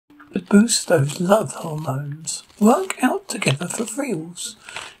to boost those love hormones. Work out together for thrills.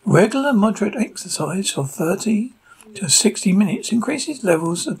 Regular moderate exercise for 30 to 60 minutes increases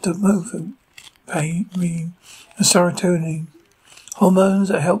levels of dopamine and serotonin, hormones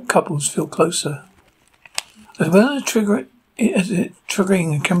that help couples feel closer. As well as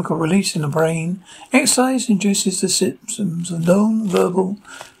triggering a chemical release in the brain, exercise induces the symptoms of non-verbal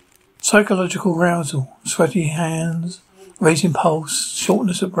psychological arousal, sweaty hands, racing pulse,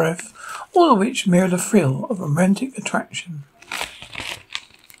 shortness of breath, all of which mirror the thrill of romantic attraction.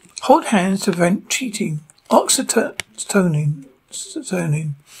 Hold hands to prevent cheating. Oxytocin,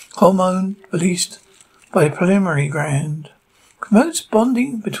 hormone released by the pituitary gland, promotes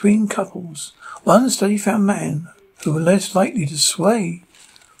bonding between couples. One study found men who were less likely to sway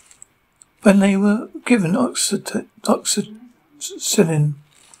when they were given oxytocin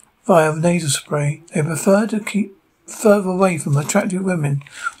via nasal spray. They preferred to keep further away from attractive women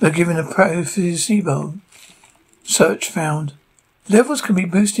who were given a placebo. Search found levels can be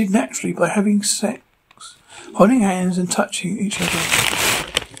boosted naturally by having sex, holding hands and touching each other.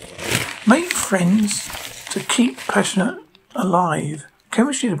 Make friends to keep passion alive.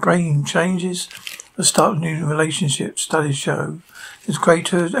 Chemistry of the brain changes the start of new relationships. Studies show there's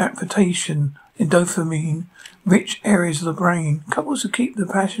greater activation in dopamine-rich areas of the brain. Couples who keep the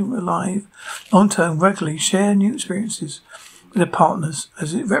passion alive long-term regularly share new experiences with their partners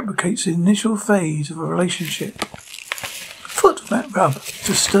as it replicates the initial phase of a relationship. Foot rub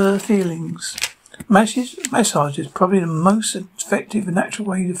to stir feelings. Massage is probably the most effective and natural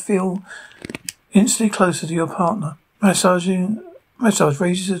way to feel instantly closer to your partner. Massage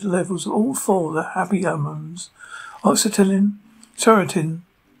raises the levels of all four of the happy hormones: oxytocin, serotonin,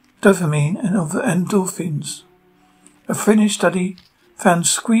 dopamine, and endorphins. A Finnish study found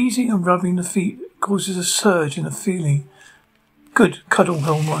squeezing and rubbing the feet causes a surge in the feeling good cuddle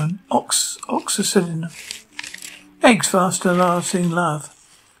hormone, oxytocin. Eggs faster lasting love.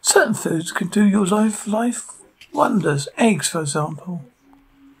 Certain foods can do your life wonders. Eggs, for example,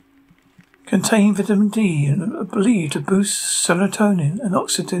 contain vitamin D and are believed to boost serotonin and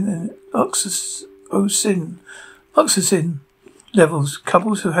oxytocin levels.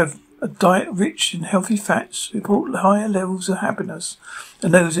 Couples who have a diet rich in healthy fats report higher levels of happiness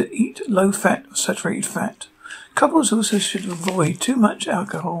than those that eat low fat or saturated fat. Couples also should avoid too much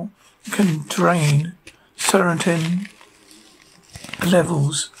alcohol. It can drain serotonin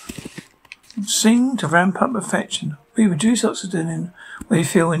levels. Sing to ramp up affection. We reduce oxytocin when we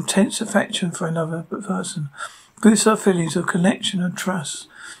feel intense affection for another person. Boosts our feelings of connection and trust.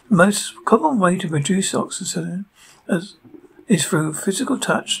 The most common way to reduce oxytocin is through physical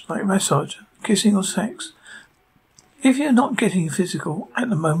touch, like massage, kissing or sex. If you're not getting physical at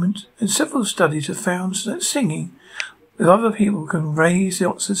the moment, then several studies have found that singing with other people can raise the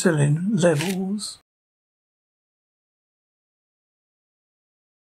oxytocin levels.